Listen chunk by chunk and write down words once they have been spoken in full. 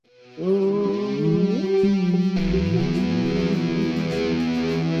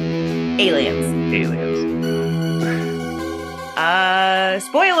Aliens.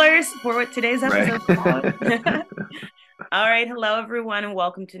 Spoilers for what today's episode's about. All right, hello everyone, and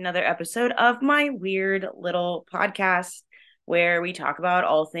welcome to another episode of my weird little podcast where we talk about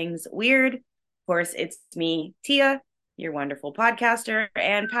all things weird. Of course, it's me, Tia, your wonderful podcaster,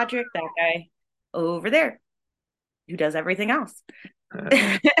 and Patrick, that guy over there, who does everything else.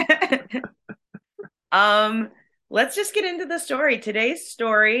 Let's just get into the story. Today's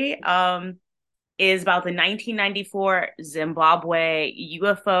story is about the 1994 Zimbabwe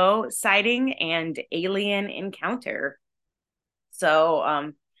UFO sighting and alien encounter.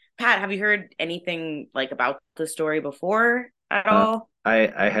 So, Pat, have you heard anything like about the story before at all?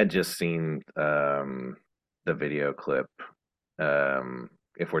 I had just seen the video clip.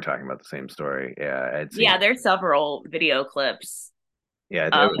 If we're talking about the same story, yeah, I'd seen Yeah, it. there's several video clips Yeah,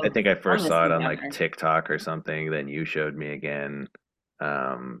 of I think I on first this saw it on like encounter. TikTok or something. Then you showed me again.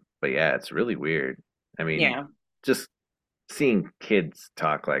 But yeah, it's really weird. I mean, Yeah. just seeing kids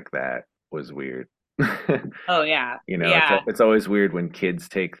talk like that was weird. Oh, yeah. You know, Yeah. it's always weird when kids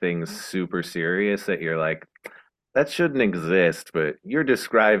take things super serious that you're like, that shouldn't exist, but you're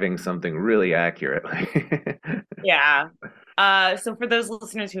describing something really accurately. Yeah. So for those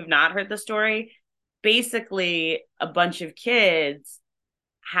listeners who have not heard the story, basically a bunch of kids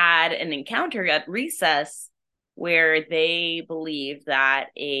had an encounter at recess where they believed that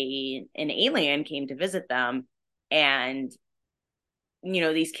an alien came to visit them, and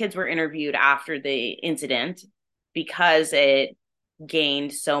these kids were interviewed after the incident because it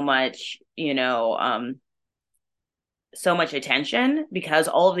gained so much attention, because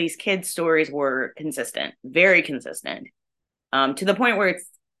all of these kids stories were consistent, very consistent, to the point where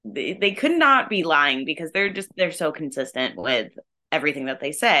they could not be lying because they're so consistent with everything that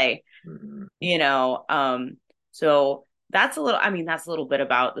they say. Mhm. you know so that's a little bit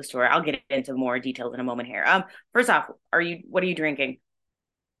about the story. I'll get into more details in a moment here. First off, what are you drinking?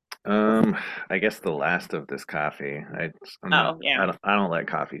 Um, I guess the last of this coffee. I'm not. Oh, yeah. I don't let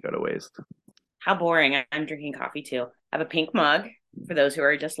coffee go to waste. How boring. I'm drinking coffee too. I have a pink mug for those who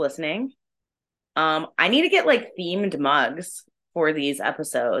are just listening. I need to get like themed mugs for these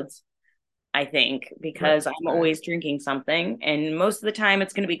episodes, I think, because That's I'm fair. always drinking something, and most of the time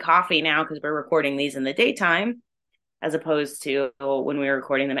it's going to be coffee now because we're recording these in the daytime as opposed to when we were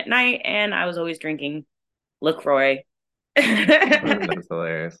recording them at night, and I was always drinking LaCroix. That's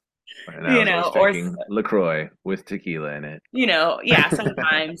hilarious. And I was always Or drinking LaCroix with tequila in it. yeah,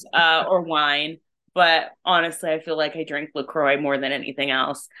 sometimes, or wine. But honestly, I feel like I drink LaCroix more than anything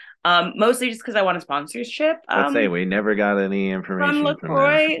else. Mostly just because I want a sponsorship Let's say we never got any from information from them.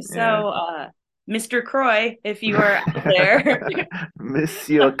 LaCroix. Yeah. So, Mr. Croy, if you are out there,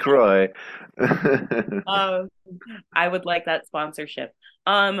 Monsieur Croix. um, I would like that sponsorship.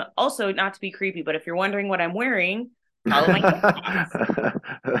 Also, not to be creepy, but if you're wondering what I'm wearing, follow my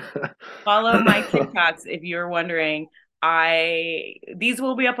TikToks. Follow my TikToks if you're wondering. I These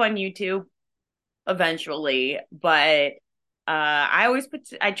will be up on YouTube eventually, but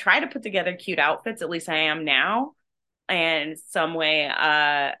I try to put together cute outfits. At least I am now, and some way,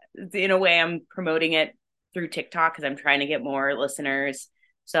 in a way, I'm promoting it through TikTok because I'm trying to get more listeners.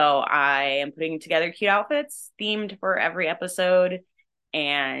 So I am putting together cute outfits themed for every episode,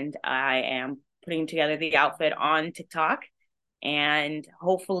 and I am putting together the outfit on TikTok, and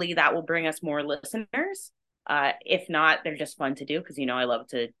hopefully that will bring us more listeners. If not, they're just fun to do because I love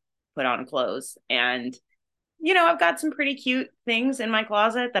to put on clothes, and I've got some pretty cute things in my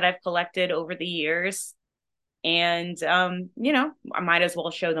closet that I've collected over the years, and I might as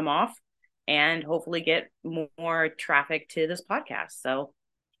well show them off and hopefully get more traffic to this podcast. So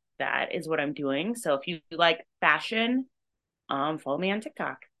that is what I'm doing. So if you like fashion, follow me on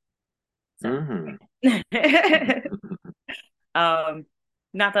TikTok. So Hmm. um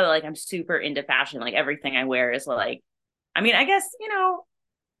not that like I'm super into fashion, like everything I wear is like, I mean, I guess,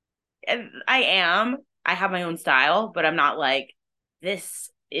 I am. I have my own style, but I'm not like, this,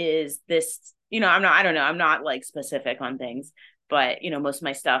 I don't know, I'm not like specific on things, but most of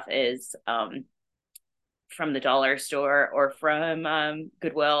my stuff is from the dollar store or from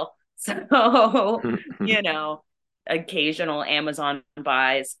Goodwill. So, you know, occasional Amazon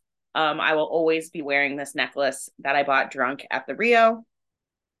buys. I will always be wearing this necklace that I bought drunk at the Rio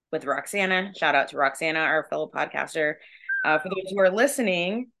with Roxana. Shout out to Roxana, our fellow podcaster. For those who are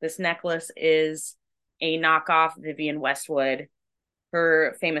listening, this necklace is a knockoff Vivienne Westwood,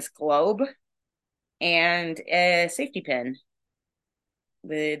 her famous globe, and a safety pin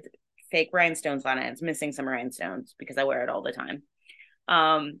with fake rhinestones on it. It's missing some rhinestones because I wear it all the time.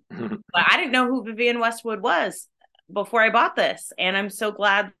 But I didn't know who Vivienne Westwood was before I bought this. And I'm so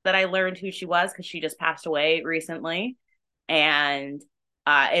glad that I learned who she was because she just passed away recently. And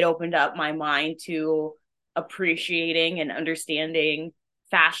it opened up my mind to appreciating and understanding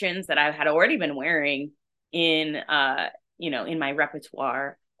fashions that I had already been wearing in, in my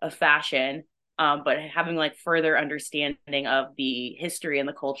repertoire of fashion. But having like further understanding of the history and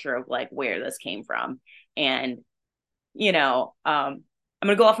the culture of like where this came from. And, I'm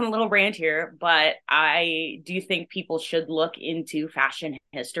going to go off on a little rant here, but I do think people should look into fashion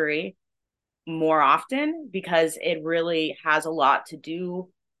history more often because it really has a lot to do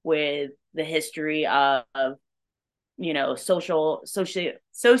with the history of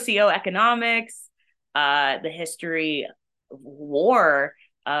socioeconomics, the history of war,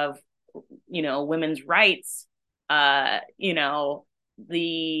 of women's rights, the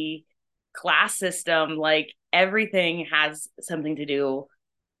class system, like everything has something to do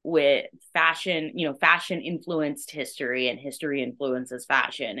with fashion. Fashion influenced history and history influences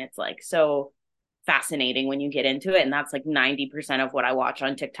fashion. It's like so fascinating when you get into it, and that's like 90% of what I watch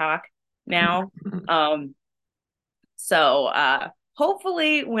on TikTok now. So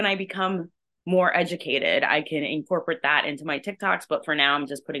hopefully when I become more educated, I can incorporate that into my TikToks. But for now, I'm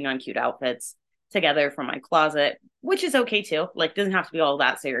just putting on cute outfits together from my closet, which is okay too. Like, doesn't have to be all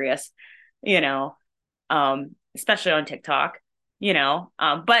that serious, you know, especially on TikTok,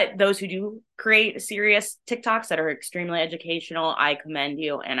 But those who do create serious TikToks that are extremely educational, I commend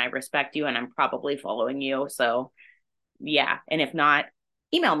you and I respect you, and I'm probably following you. So, yeah. And if not,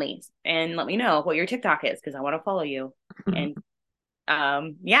 email me and let me know what your TikTok is because I want to follow you. And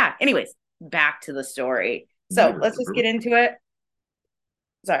yeah, anyways, back to the story. So let's just get into it.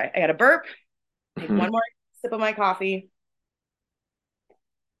 Sorry, I got a burp. Take one more sip of my coffee.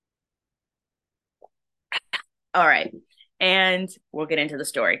 All right. And we'll get into the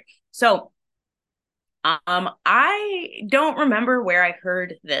story. So I don't remember where I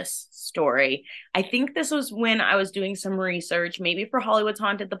heard this story. I think this was when I was doing some research, maybe for Hollywood's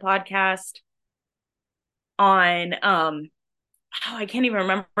Haunted, the podcast on I can't even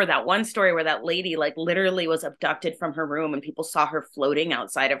remember that one story where that lady like literally was abducted from her room and people saw her floating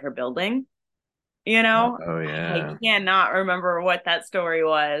outside of her building. Oh I yeah. cannot remember what that story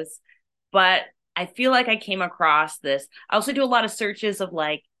was, but I feel like I came across this. I also do a lot of searches of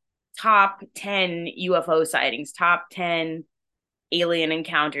like top 10 UFO sightings, top 10 alien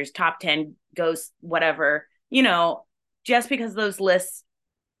encounters, top 10 ghosts, whatever, just because those lists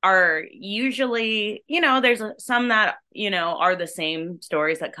are usually, there's some that, are the same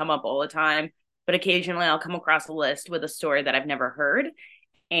stories that come up all the time, but occasionally I'll come across a list with a story that I've never heard.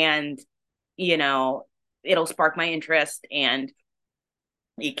 And, you know, it'll spark my interest and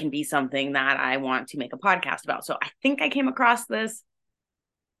it can be something that I want to make a podcast about. So I think I came across this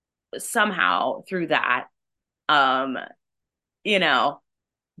somehow through that. Um, you know,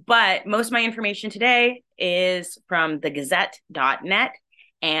 but most of my information today is from thegazette.net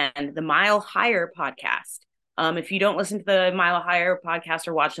and the Mile Higher podcast. If you don't listen to the Mile Higher podcast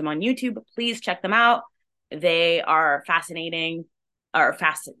or watch them on YouTube, please check them out. They are fascinating,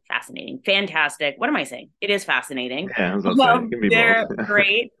 fascinating, fantastic. What am I saying? It is fascinating. Yeah, I was about to say it can be both. They're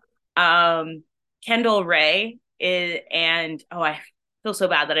great. Kendall Ray is, and I feel so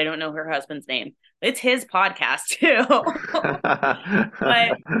bad that I don't know her husband's name. It's his podcast too.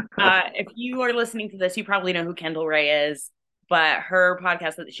 But if you are listening to this, you probably know who Kendall Ray is. But her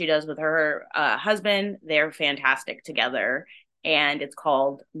podcast that she does with her husband, they're fantastic together. And it's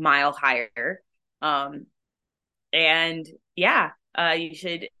called Mile Higher. And yeah, you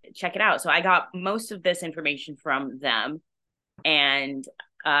should check it out. So I got most of this information from them. And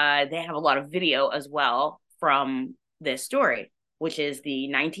they have a lot of video as well from this story, which is the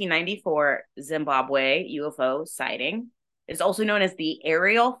 1994 Zimbabwe UFO sighting. It's also known as the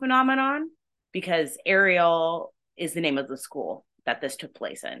Ariel phenomenon because Ariel is the name of the school that this took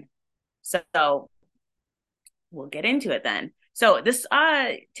place in. So we'll get into it then. So this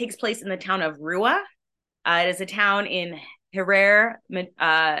takes place in the town of Rua. It is a town in Harare,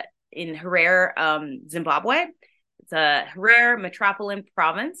 Zimbabwe. It's a Harare metropolitan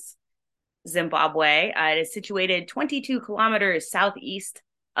province, Zimbabwe. It is situated 22 kilometers southeast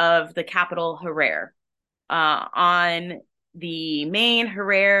of the capital, Harare, on the main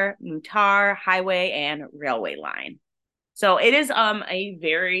Harare Mutar highway and railway line. So it is a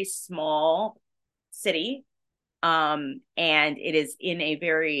very small city, and it is in a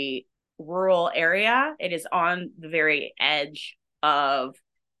very rural area. It is on the very edge of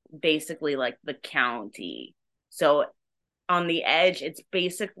basically like the county. So on the edge, it's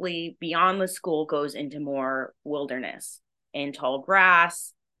basically beyond the school goes into more wilderness and tall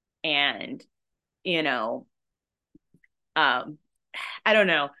grass and, you know, Um, I don't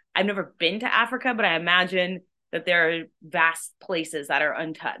know. I've never been to Africa, but I imagine that there are vast places that are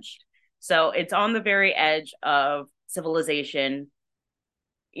untouched. So it's on the very edge of civilization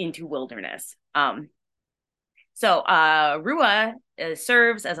into wilderness. Rua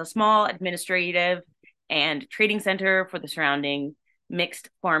serves as a small administrative and trading center for the surrounding mixed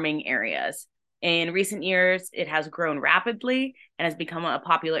farming areas. In recent years, it has grown rapidly and has become a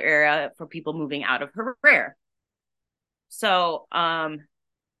popular area for people moving out of Harare. So,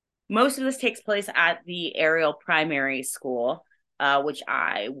 most of this takes place at the Ariel Primary School, which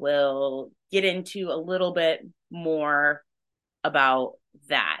I will get into a little bit more about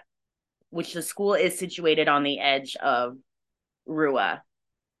that, which the school is situated on the edge of Rua,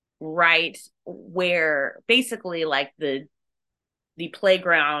 right where basically like the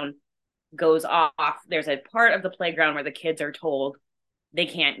playground goes off. There's a part of the playground where the kids are told they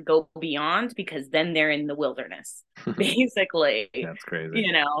can't go beyond because then they're in the wilderness. Basically, That's crazy.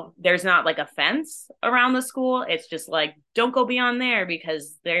 there's not like a fence around the school. It's just like, don't go beyond there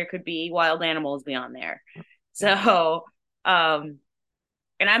because there could be wild animals beyond there. Yeah. So, and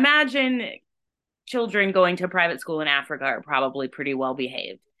I imagine children going to private school in Africa are probably pretty well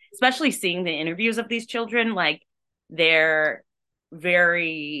behaved, especially seeing the interviews of these children. Like, they're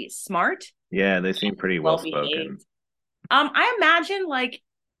very smart, Yeah, they seem pretty well well spoken. behaved. I imagine like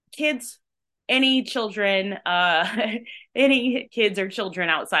kids, any children, any kids or children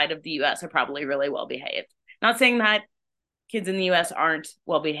outside of the US are probably really well behaved. Not saying that kids in the US aren't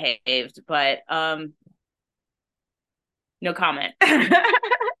well behaved, but no comment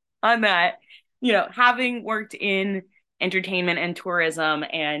on that. Having worked in entertainment and tourism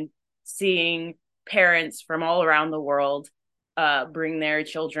and seeing parents from all around the world bring their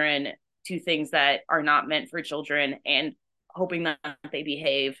children to things that are not meant for children and hoping that they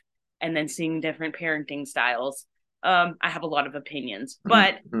behave, and then seeing different parenting styles. I have a lot of opinions,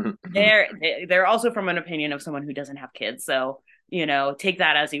 but they're also from an opinion of someone who doesn't have kids. So, take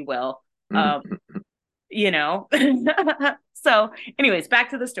that as you will. You know. So, anyways,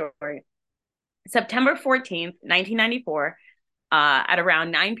 back to the story. September 14th, 1994, at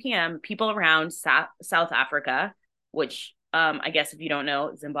around 9 p.m., people around South Africa, which I guess if you don't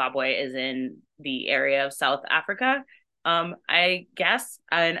know, Zimbabwe is in the area of South Africa. I guess,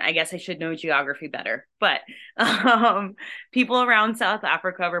 and I guess I should know geography better, but people around South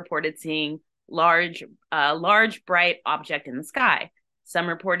Africa reported seeing large bright object in the sky. Some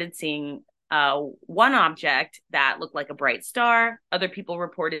reported seeing one object that looked like a bright star. Other people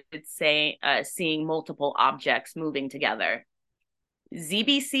reported seeing multiple objects moving together.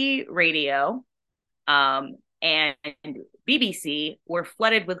 ZBC radio and BBC were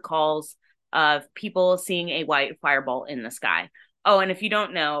flooded with calls of people seeing a white fireball in the sky. Oh, and if you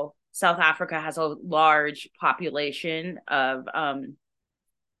don't know, South Africa has a large population of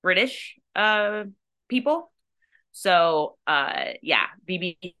British people. So, yeah,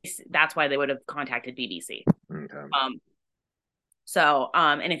 BBC. That's why they would have contacted BBC. Okay.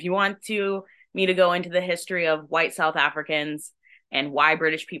 And if you want me to go into the history of white South Africans and why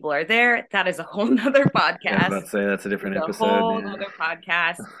British people are there, that is a whole nother podcast. Yeah, I was about to say that's a different episode. A whole other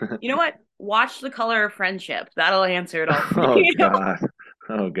podcast. You know what? Watch The Color of Friendship. That'll answer it all. Oh God.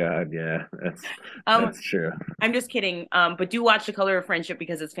 Oh God, yeah, that's true. I'm just kidding. But do watch The Color of Friendship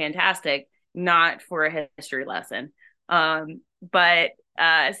because it's fantastic, not for a history lesson. But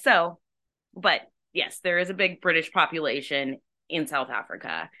yes, there is a big British population in South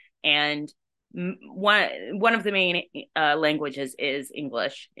Africa, and one of the main languages is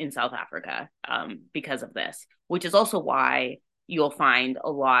English in South Africa, because of this, which is also why you'll find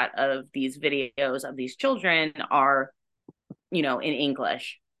a lot of these videos of these children are, in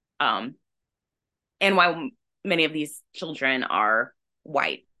English, and why many of these children are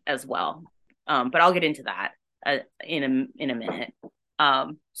white as well. But I'll get into that in a minute.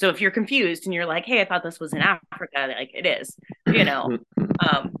 So if you're confused and you're like, hey, I thought this was in Africa, like it is,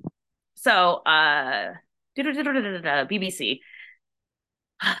 So BBC.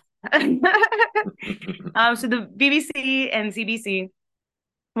 So the BBC and CBC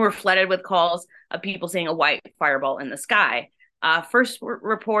were flooded with calls of people seeing a white fireball in the sky. First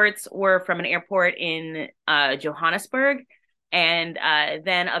reports were from an airport in Johannesburg, and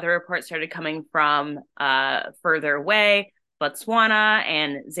then other reports started coming from further away, Botswana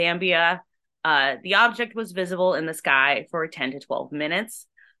and Zambia. The object was visible in the sky for 10 to 12 minutes,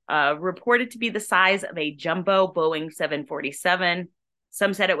 reported to be the size of a jumbo Boeing 747.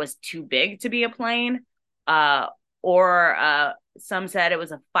 Some said it was too big to be a plane, or some said it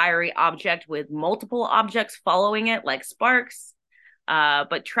was a fiery object with multiple objects following it, like sparks,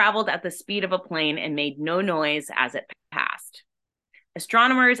 but traveled at the speed of a plane and made no noise as it passed.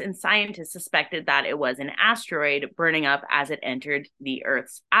 Astronomers and scientists suspected that it was an asteroid burning up as it entered the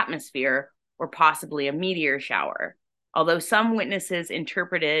Earth's atmosphere, or possibly a meteor shower. Although some witnesses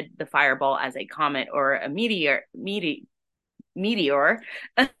interpreted the fireball as a comet or a meteor, it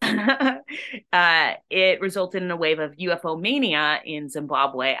resulted in a wave of UFO mania in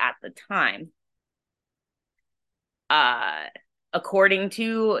Zimbabwe at the time. Uh, According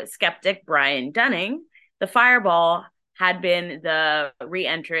to skeptic Brian Dunning, the fireball had been the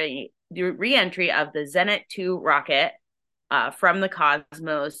re-entry of the Zenit 2 rocket from the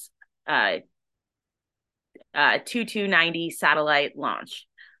Cosmos 2290 satellite launch.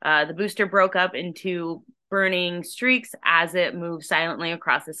 The booster broke up into burning streaks as it moved silently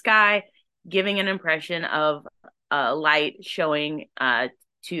across the sky, giving an impression of a light showing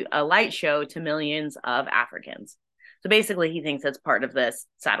to a light show to millions of Africans. So basically, he thinks it's part of this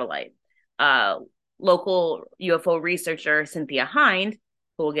satellite. Local UFO researcher Cynthia Hind,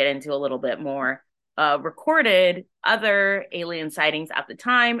 who we'll get into a little bit more, recorded other alien sightings at the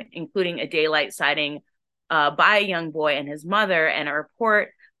time, including a daylight sighting by a young boy and his mother, and a report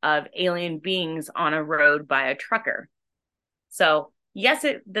of alien beings on a road by a trucker. So, yes,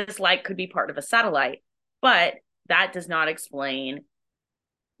 this light could be part of a satellite, but that does not explain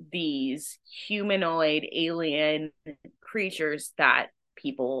these humanoid alien creatures that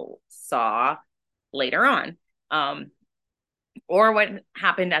people saw later on, or what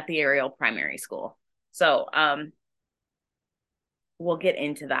happened at the Ariel primary school. So we'll get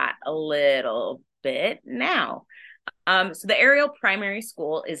into that a little bit now. So the Ariel primary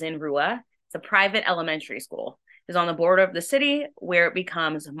school is in Rua. It's a private elementary school. It's on the border of the city, where it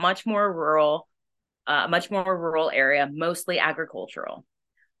becomes much more rural area, mostly agricultural.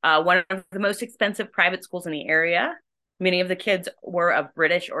 One of the most expensive private schools in the area. Many of the kids were of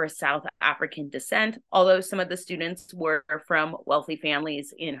British or South African descent, although some of the students were from wealthy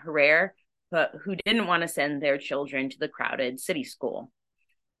families in Harare, but who didn't want to send their children to the crowded city school.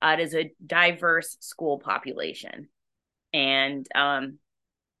 It is a diverse school population. And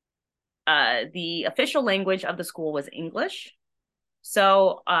the official language of the school was English.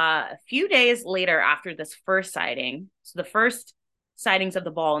 So a few days later after this first sighting, so the first sightings of the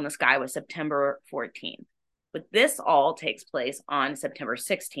ball in the sky was September 14th. But this all takes place on September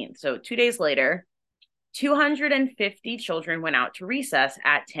 16th. So 2 days later, 250 children went out to recess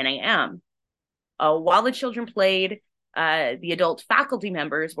at 10 a.m. While the children played, the adult faculty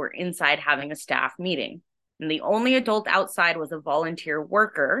members were inside having a staff meeting. And the only adult outside was a volunteer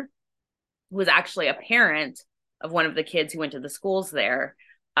worker who was actually a parent of one of the kids who went to the schools there.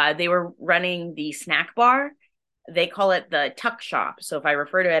 They were running the snack bar. They call it the tuck shop. So if I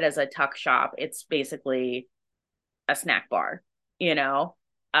refer to it as a tuck shop, it's basically a snack bar, you know?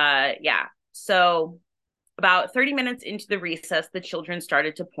 Yeah. So about 30 minutes into the recess, the children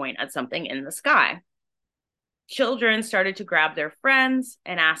started to point at something in the sky. Children started to grab their friends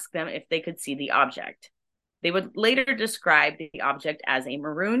and ask them if they could see the object. They would later describe the object as a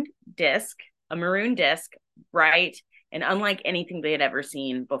maroon disc, bright and unlike anything they had ever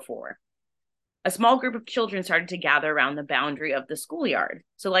seen before. A small group of children started to gather around the boundary of the schoolyard.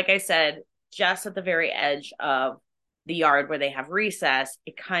 So like I said, just at the very edge of the yard where they have recess,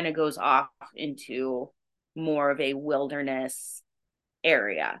 it kind of goes off into more of a wilderness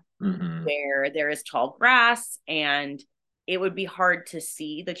area where there is tall grass, and it would be hard to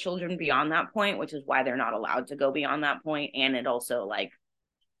see the children beyond that point, which is why they're not allowed to go beyond that point. And it also like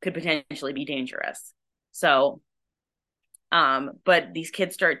could potentially be dangerous. So but these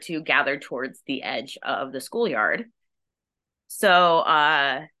kids start to gather towards the edge of the schoolyard. So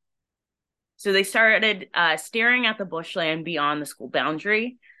they started staring at the bushland beyond the school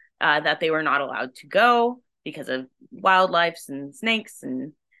boundary that they were not allowed to go because of wildlife and snakes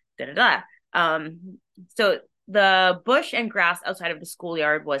and so the bush and grass outside of the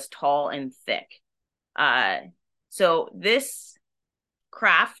schoolyard was tall and thick. So this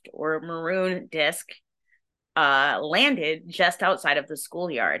craft or maroon disc landed just outside of the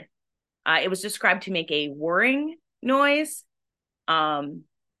schoolyard. It was described to make a whirring noise.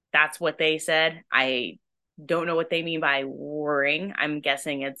 That's what they said. I don't know what they mean by whirring. I'm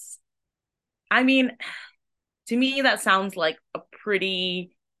guessing to me, that sounds like a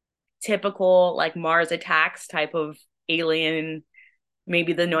pretty typical, like Mars Attacks type of alien,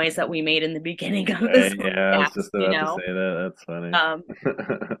 maybe the noise that we made in the beginning of this. Yeah, I was just about to say that. That's funny.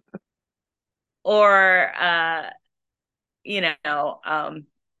 Or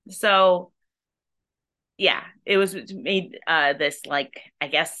so yeah, it was made this like, I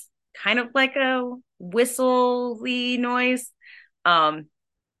guess, kind of like a whistly noise.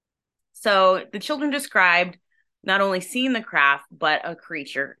 So the children described not only seen the craft, but a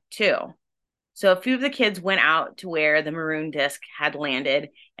creature too. So a few of the kids went out to where the maroon disc had landed,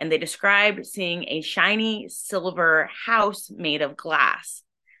 and they described seeing a shiny silver house made of glass,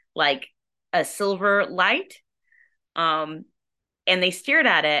 like a silver light. Um, and they stared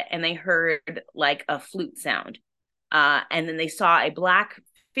at it and they heard like a flute sound. And then they saw a black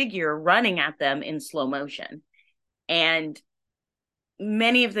figure running at them in slow motion. And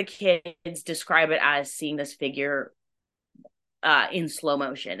many of the kids describe it as seeing this figure in slow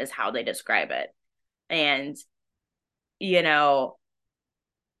motion, is how they describe it. And, you know,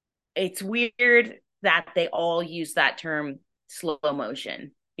 it's weird that they all use that term slow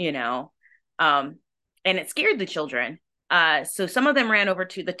motion, um, and it scared the children. So some of them ran over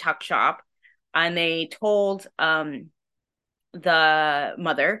to the tuck shop and they told the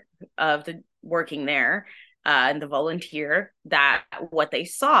mother of the working there and the volunteer that what they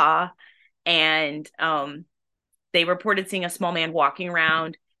saw. And they reported seeing a small man walking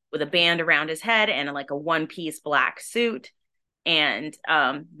around with a band around his head and like a one piece black suit. And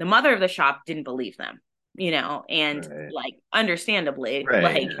the mother of the shop didn't believe them, and Right. like understandably, Right.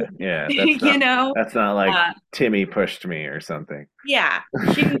 like, Yeah. Yeah. you know, That's not like uh, Timmy pushed me or something. yeah,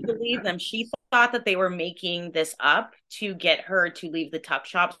 she didn't believe them. She thought that they were making this up to get her to leave the tuck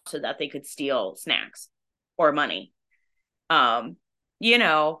shop so that they could steal snacks or money. Um, you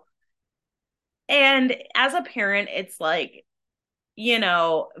know, and as a parent, it's like,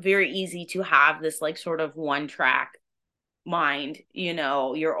 very easy to have this like sort of one track mind.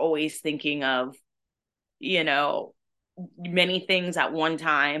 You're always thinking of, you know, many things at one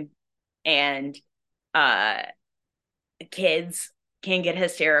time. And uh kids can get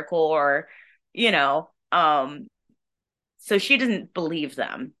hysterical or, you know, so she doesn't believe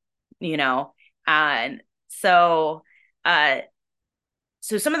them, you know. And so uh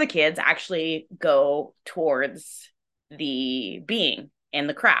so some of the kids actually go towards the being and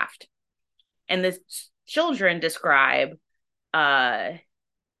the craft. And the children describe uh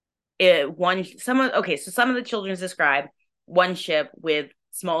some of the children describe one ship with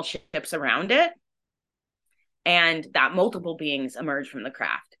small ships around it, and that multiple beings emerge from the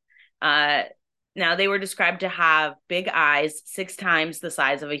craft. Uh, Now, they were described to have big eyes, 6 times the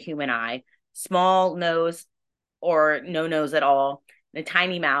size of a human eye, small nose or no nose at all, and a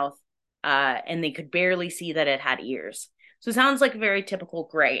tiny mouth, and they could barely see that it had ears. So it sounds like a very typical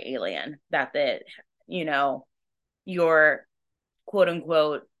gray alien that you know, your quote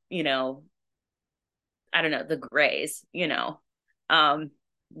unquote, I don't know, the grays, um,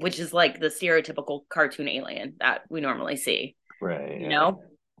 which is like the stereotypical cartoon alien that we normally see, Right. you Yeah. know,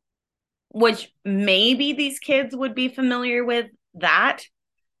 which maybe these kids would be familiar with that,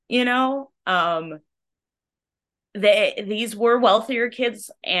 you know. These were wealthier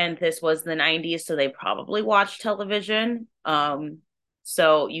kids and this was the 90s, so they probably watched television.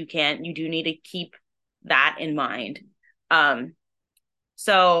 So you do need to keep that in mind. Um,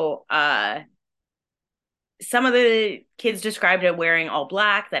 so some of the kids described it wearing all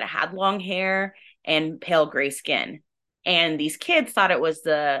black, that it had long hair and pale gray skin. And these kids thought it was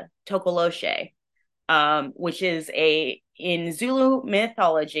the Tokoloshe, which is in Zulu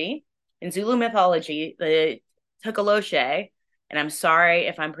mythology. In Zulu mythology, the Tokoloshe, and I'm sorry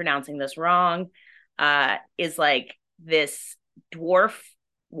if I'm pronouncing this wrong, is like this dwarf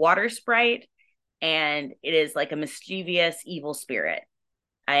water sprite, and it is like a mischievous evil spirit,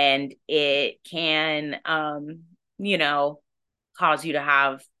 and it can you know cause you to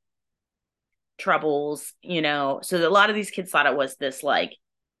have troubles, so a lot of these kids thought it was this like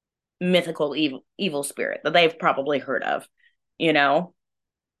mythical evil spirit that they've probably heard of, you know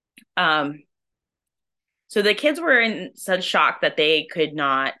um so the kids were in such shock that they could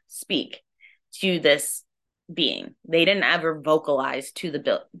not speak to this being. They didn't ever vocalize to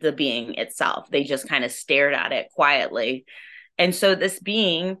the being itself. They just kind of stared at it quietly. And so this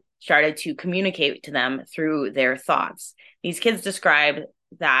being started to communicate to them through their thoughts. These kids describe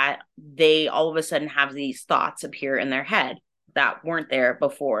that they all of a sudden have these thoughts appear in their head that weren't there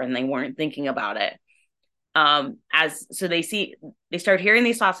before and they weren't thinking about it. As so they start hearing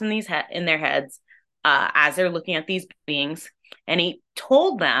these thoughts in their heads as they're looking at these beings. And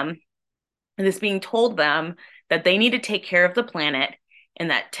this being told them that they need to take care of the planet and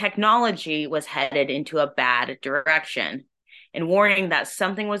that technology was headed into a bad direction, and warning that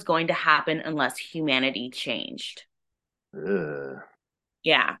something was going to happen unless humanity changed. Ugh.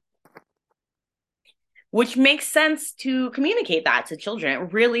 Yeah. Which makes sense to communicate that to children.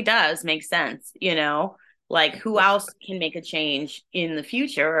 It really does make sense, Like, who else can make a change in the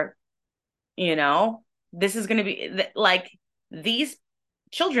future? This is going to be like, these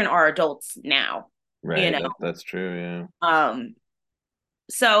children are adults now. you Right. know. That's true. Yeah. Um,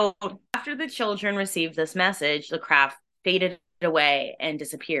 so after the children received this message, the craft faded away and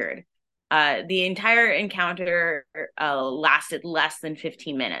disappeared. The entire encounter lasted less than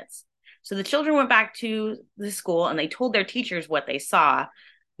 15 minutes. So the children went back to the school and they told their teachers what they saw.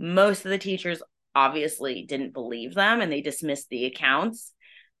 Most of the teachers obviously didn't believe them and they dismissed the accounts.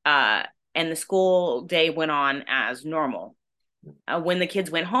 Uh, and the school day went on as normal. When the kids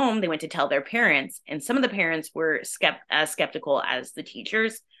went home, they went to tell their parents, and some of the parents were as skeptical as the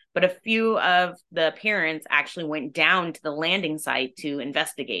teachers. But a few of the parents actually went down to the landing site to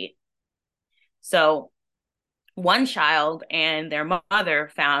investigate. So one child and their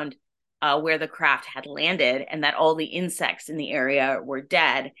mother found where the craft had landed and that all the insects in the area were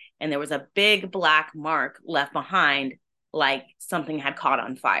dead. And there was a big black mark left behind, like something had caught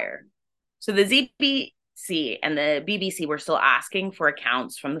on fire. So the ZBC and the BBC were still asking for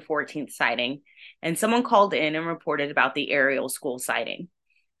accounts from the 14th sighting, and someone called in and reported about the aerial school sighting.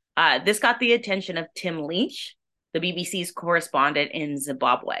 This got the attention of Tim Leach, the BBC's correspondent in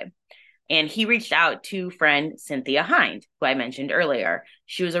Zimbabwe. And he reached out to friend Cynthia Hind, who I mentioned earlier.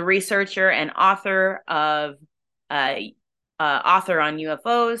 She was a researcher and uh, author on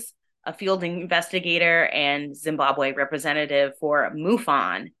UFOs, a field investigator, and Zimbabwe representative for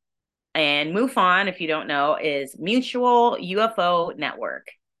MUFON. And MUFON, if you don't know, is Mutual UFO Network.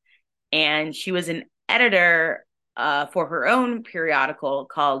 And she was an editor for her own periodical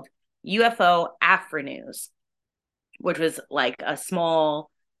called UFO Afro News, which was like a small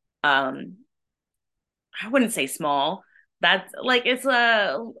I wouldn't say small. That's like it's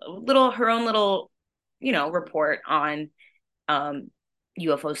a little her own little, report on um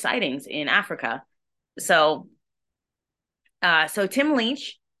UFO sightings in Africa. So so Tim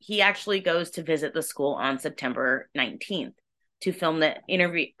Leach, he actually goes to visit the school on September 19th to film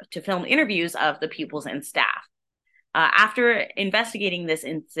interviews of the pupils and staff. After investigating this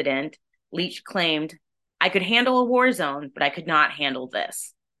incident, Leach claimed, "I could handle a war zone, but I could not handle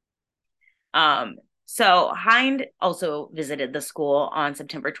this." Um, so Hind also visited the school on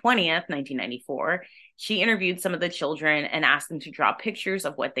September 20th, 1994. She interviewed some of the children and asked them to draw pictures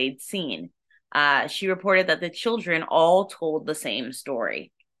of what they'd seen. She reported that the children all told the same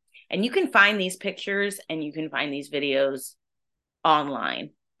story. And you can find these pictures and you can find these videos online,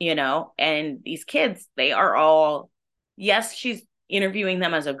 and these kids, they are all, yes, she's interviewing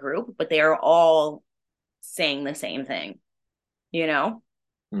them as a group, but they are all saying the same thing, you know?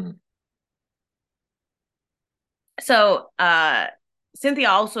 Mm. So Cynthia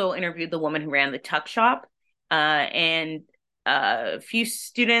also interviewed the woman who ran the tuck shop and a few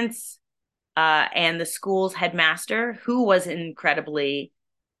students and the school's headmaster, who was incredibly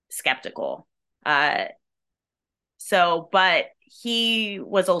skeptical. But he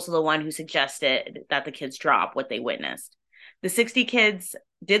was also the one who suggested that the kids drop what they witnessed. The 60 kids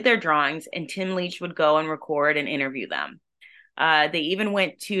did their drawings, and Tim Leach would go and record and interview them. They even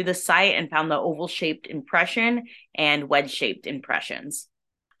went to the site and found the oval-shaped impression and wedge-shaped impressions.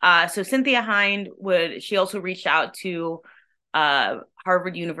 So Cynthia Hind she also reached out to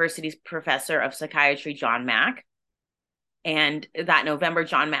Harvard University's professor of psychiatry, John Mack. And that November,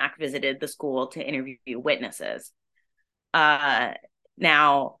 John Mack visited the school to interview witnesses. Now,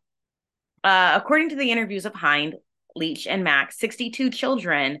 according to the interviews of Hind, Leach, and Mack, 62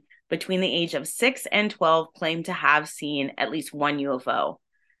 children between the age of 6 and 12 claimed to have seen at least one UFO.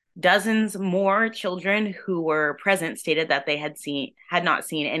 Dozens more children who were present stated that they had not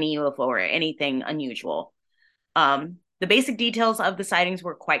seen any UFO or anything unusual. The basic details of the sightings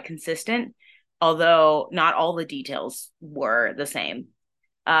were quite consistent, although not all the details were the same.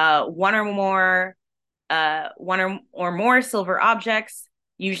 One or more silver objects,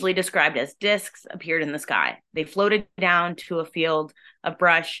 usually described as discs, appeared in the sky. They floated down to a field of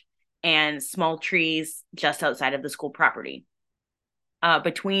brush and small trees just outside of the school property.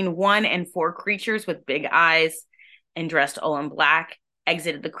 Between 1 and 4 creatures with big eyes and dressed all in black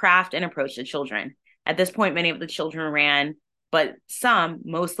exited the craft and approached the children. At this point, many of the children ran, but some,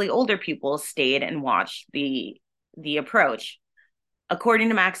 mostly older pupils, stayed and watched the approach. According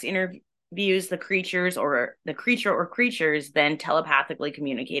to Mack's interviews, the creature or creatures then telepathically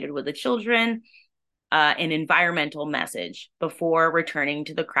communicated with the children an environmental message before returning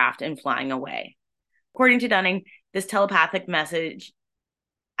to the craft and flying away. According to Dunning, this telepathic message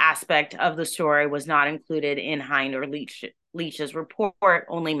aspect of the story was not included in Hind or Leach's report,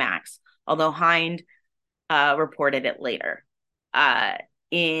 only Max, although Hind reported it later.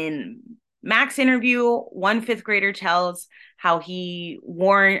 In Mac's interview, one fifth grader tells how he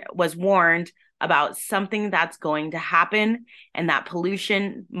was warned about something that's going to happen and that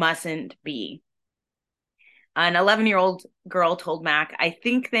pollution mustn't be. An 11-year-old girl told Mac, I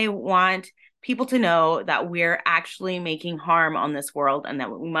think they want people to know that we're actually making harm on this world and that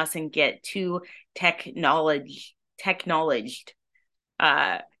we mustn't get too technologed,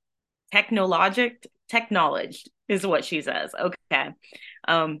 uh, technologed is what she says. Okay.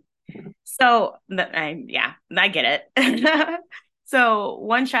 Um, so yeah, I get it. So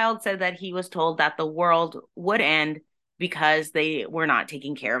one child said that he was told that the world would end because they were not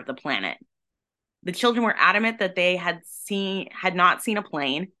taking care of the planet. The children were adamant that they had not seen a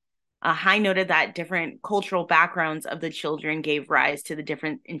plane. High noted that different cultural backgrounds of the children gave rise to the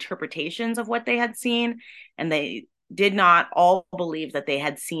different interpretations of what they had seen, and they did not all believe that they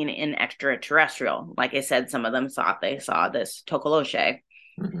had seen an extraterrestrial. Like I said, some of them thought they saw this Tokoloshe.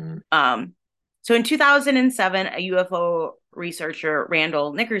 Mm-hmm. So in 2007, a UFO researcher,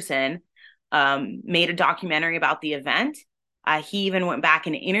 Randall Nickerson, made a documentary about the event. He even went back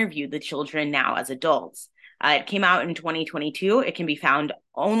and interviewed the children now as adults. It came out in 2022. It can be found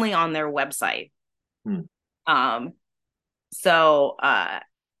only on their website. Hmm. Um, so,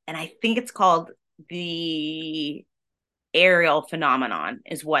 and I think it's called the aerial phenomenon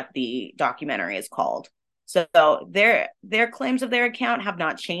is what the documentary is called. So their claims of their account have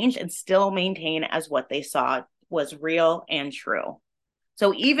not changed and still maintain as what they saw was real and true.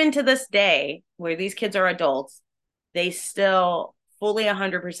 So even to this day, where these kids are adults, they still fully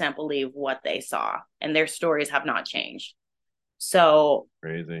 100% believe what they saw and their stories have not changed. So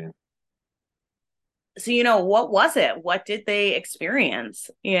Crazy. what was it? What did they experience?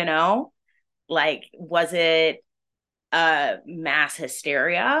 Like, was it mass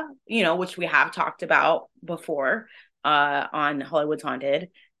hysteria, which we have talked about before on Hollywood's Haunted.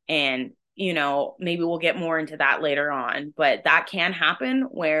 And, maybe we'll get more into that later on. But that can happen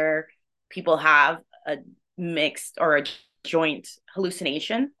where people have a mixed or a joint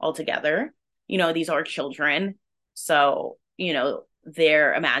hallucination altogether. These are children. So,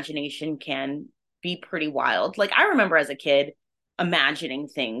 their imagination can be pretty wild. Like, I remember as a kid imagining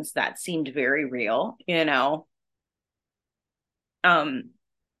things that seemed very real. um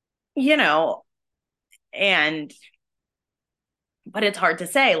you know and but it's hard to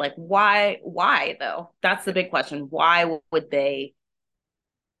say, like, why though. That's the big question. Why would they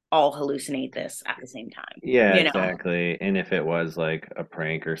all hallucinate this at the same time Yeah, you know exactly. And if it was like a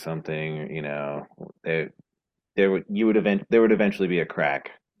prank or something, there would eventually be a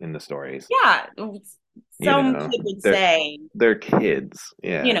crack in the stories. yeah, You some know, kid would they're say, they're kids.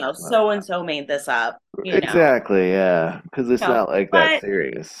 Yeah. so and so made this up. Exactly, yeah. Because it's no not like that but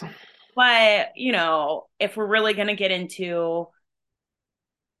serious. if we're really going to get into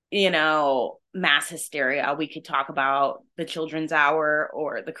mass hysteria, we could talk about the Children's Hour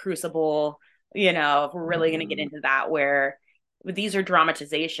or the Crucible, if we're really going to get Mhm. into that, where these are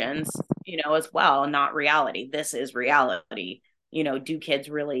dramatizations, as well, not reality. This is reality. Do kids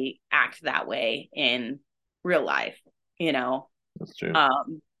really act that way in real life? You know, That's true.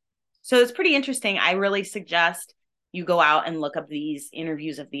 um, so it's pretty interesting. I really suggest you go out and look up these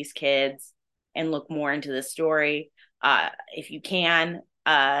interviews of these kids and look more into the story. If you can,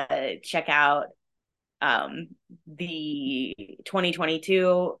 check out um, the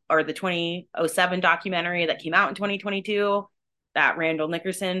 2022 or the 2007 documentary that came out in 2022 that Randall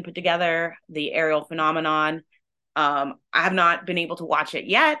Nickerson put together, The Aerial Phenomenon. I have not been able to watch it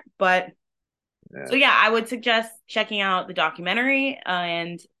yet, but Yeah. so yeah, I would suggest checking out the documentary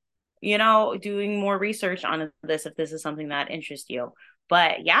and doing more research on this if this is something that interests you.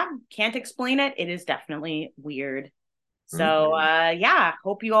 But yeah, can't explain it. It is definitely weird. So Hmm. yeah,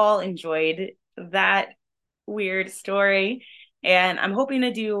 hope you all enjoyed that weird story. And I'm hoping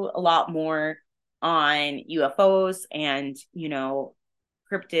to do a lot more on UFOs and,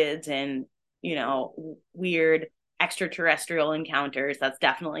 cryptids and, weird extraterrestrial encounters. That's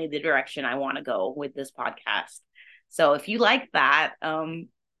definitely the direction I want to go with this podcast. So if you like that,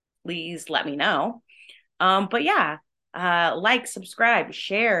 please let me know. But yeah, like, subscribe,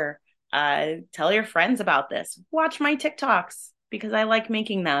 share, tell your friends about this. Watch my TikToks because I like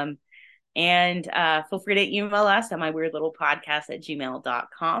making them. And feel free to email us at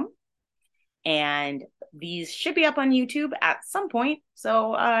myweirdlittlepodcast@gmail.com. And these should be up on YouTube at some point.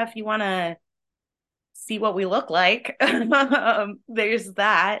 So if you want to see what we look like, there's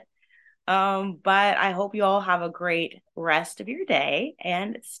that. But I hope you all have a great rest of your day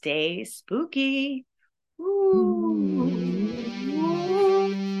and stay spooky. Ooh.